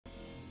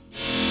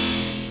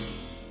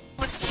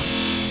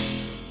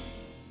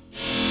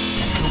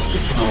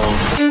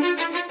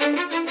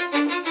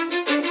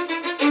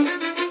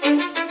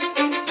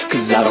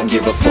'cause I don't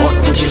give a fuck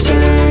what you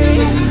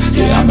say.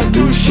 Yeah, I'ma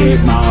do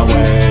shit my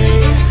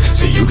way.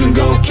 So you can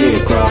go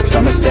kick rocks,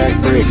 I'ma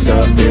stack bricks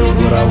up, build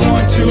what I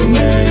want to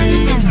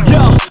make.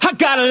 Yo, I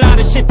got a lot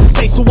of shit to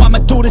say, so I'ma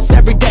do this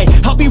every day.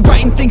 I'll be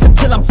writing things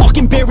until I'm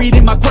fucking buried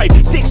in my grave.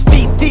 6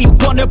 feet deep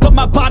under, but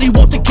my body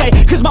won't decay,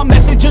 'cause my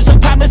messages are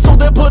timeless, so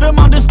they'll put them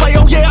on display.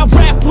 Oh yeah, I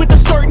rap with a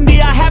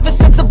certainty, I have a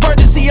sense of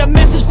urgency, a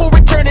message for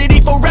eternity,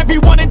 for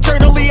everyone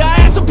internally. I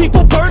had some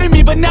people burning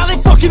me, but now they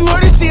fucking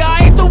learn to see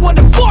I ain't the one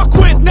to fuck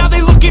with, now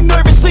they looking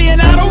nervously.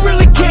 And I don't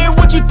really care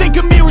what you think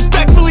of me,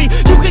 respectfully.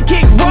 You can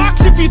kick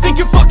rocks if you think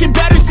you're fucking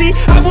better, see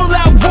I will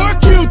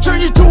outwork you, turn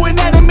you to an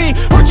enemy,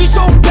 hurt you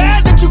so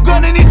bad that you're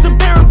gonna need some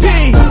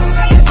therapy.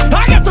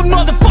 I got the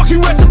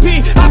motherfucking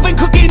recipe, I've been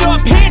cooking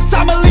up hits,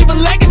 I'ma leave a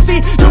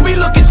legacy. You'll be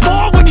looking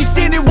small when you're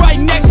standing right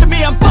next to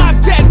me. I'm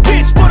 5'10",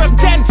 bitch, but I'm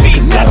 10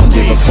 feet next to me. I don't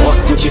give a fuck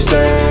what you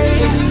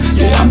say.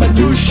 Yeah, I'ma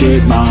do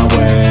shit my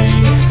way.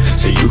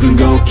 So you can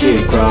go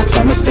kick rocks,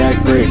 I'ma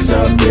stack bricks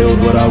up,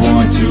 build what I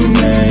want to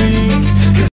make.